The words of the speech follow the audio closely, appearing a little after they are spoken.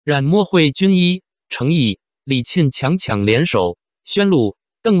染墨绘君衣，Chengyi、李沁强强联手，宣录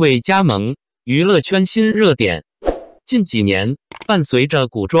邓为加盟，娱乐圈新热点。近几年，伴随着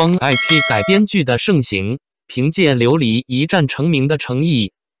古装 IP 改编剧的盛行，凭借《琉璃》一战成名的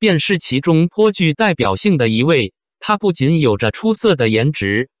Chengyi，便是其中颇具代表性的一位。他不仅有着出色的颜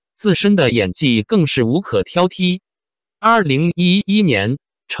值，自身的演技更是无可挑剔。2011年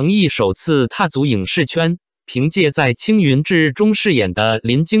，Chengyi首次踏足影视圈，凭借在《青云志》中饰演的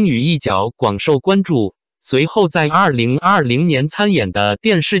林惊羽一角广受关注。随后在2020年参演的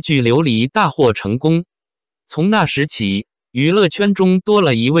电视剧《琉璃》大获成功。从那时起，娱乐圈中多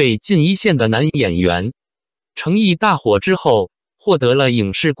了一位近一线的男演员。Chengyi大火之后，获得了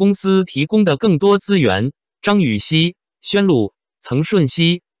影视公司提供的更多资源。张雨绮、宣璐、曾舜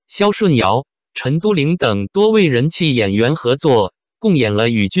晞、肖顺尧、陈都灵等多位人气演员合作，共演了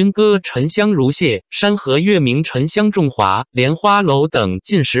与军歌《沉香如屑》、山河月明《沉香重华》、莲花楼等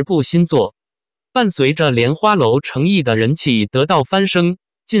近10部新作。伴随着莲花楼Chengyi的人气得到翻升，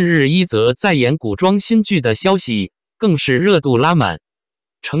近日一则在演古装新剧的消息更是热度拉满。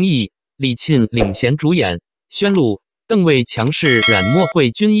Chengyi、李沁领衔主演，宣录邓为强势染墨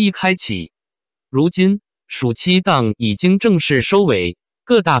绘君衣开启。如今暑期档已经正式收尾，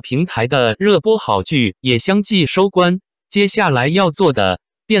各大平台的热播好剧也相继收官，接下来要做的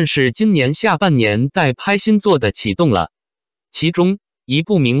便是今年下半年待拍新作的启动了。其中一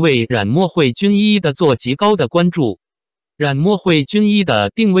部名为《染墨绘君衣》的作极高的关注。《染墨绘君衣》的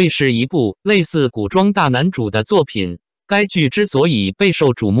定位是一部类似古装大男主的作品，该剧之所以备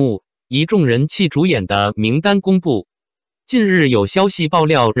受瞩目，一众人气主演的名单公布。近日有消息爆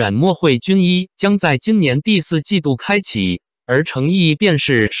料，《染墨绘君衣》将在今年第4季度开启，而Chengyi便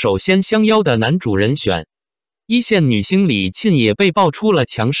是首先相邀的男主人选。一线女星李沁也被爆出了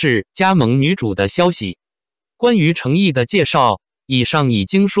强势加盟女主的消息。关于Chengyi的介绍，以上已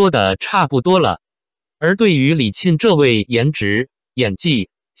经说的差不多了。而对于李沁这位颜值、演技，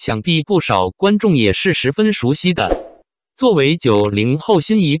想必不少观众也是十分熟悉的。作为90后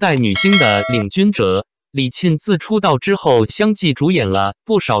新一代女星的领军者，李沁自出道之后相继主演了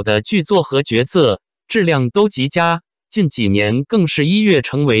不少的剧作和角色，质量都极佳，近几年更是一跃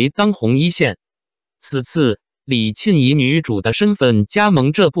成为当红一线。此次李沁以女主的身份加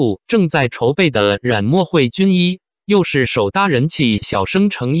盟这部正在筹备的《染墨绘君衣》，又是首搭人气小生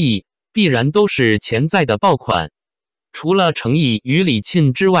Chengyi，必然都是潜在的爆款。除了Chengyi与李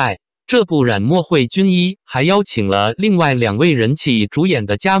沁之外，这部《染墨绘君衣》还邀请了另外2位人气主演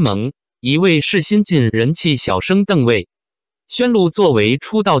的加盟。一位是新晋人气小生邓为，宣录作为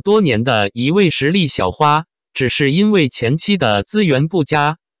出道多年的一位实力小花，只是因为前期的资源不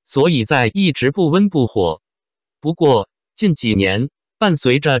佳，所以在一直不温不火。不过近几年，伴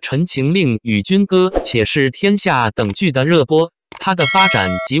随着《陈情令》与军歌《且试天下》等剧的热播，他的发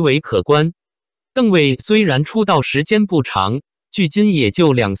展极为可观。邓为虽然出道时间不长，距今也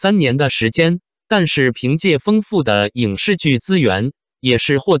就2-3年的时间，但是凭借丰富的影视剧资源，也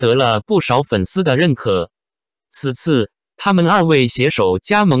是获得了不少粉丝的认可。此次他们2位携手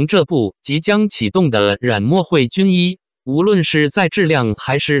加盟这部即将启动的《染墨绘君衣》，无论是在质量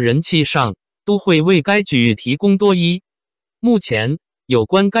还是人气上，都会为该剧提供多一。目前有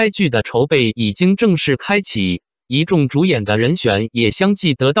关该剧的筹备已经正式开启，一众主演的人选也相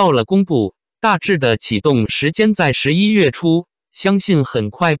继得到了公布，大致的启动时间在11月初，相信很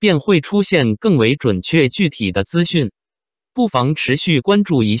快便会出现更为准确具体的资讯。不妨持续关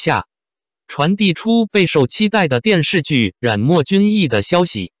注一下。传递出备受期待的电视剧《染墨君衣》的消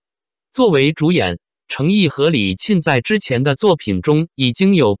息。作为主演，Chengyi和李沁在之前的作品中已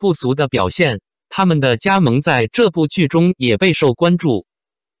经有不俗的表现，他们的加盟在这部剧中也备受关注。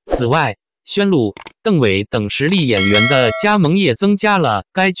此外，宣璐、邓为等实力演员的加盟也增加了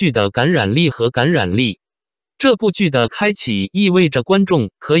该剧的感染力和感染力。这部剧的开启意味着观众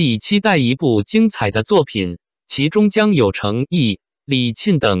可以期待一部精彩的作品，其中将有Chengyi、李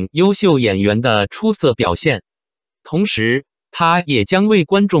沁等优秀演员的出色表现，同时它也将为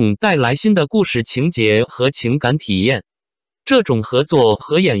观众带来新的故事情节和情感体验。这种合作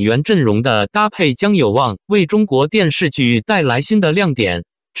和演员阵容的搭配将有望为中国电视剧带来新的亮点，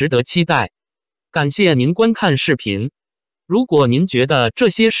值得期待。感谢您观看视频，如果您觉得这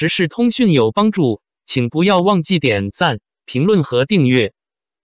些时事通讯有帮助，请不要忘记点赞、评论和订阅。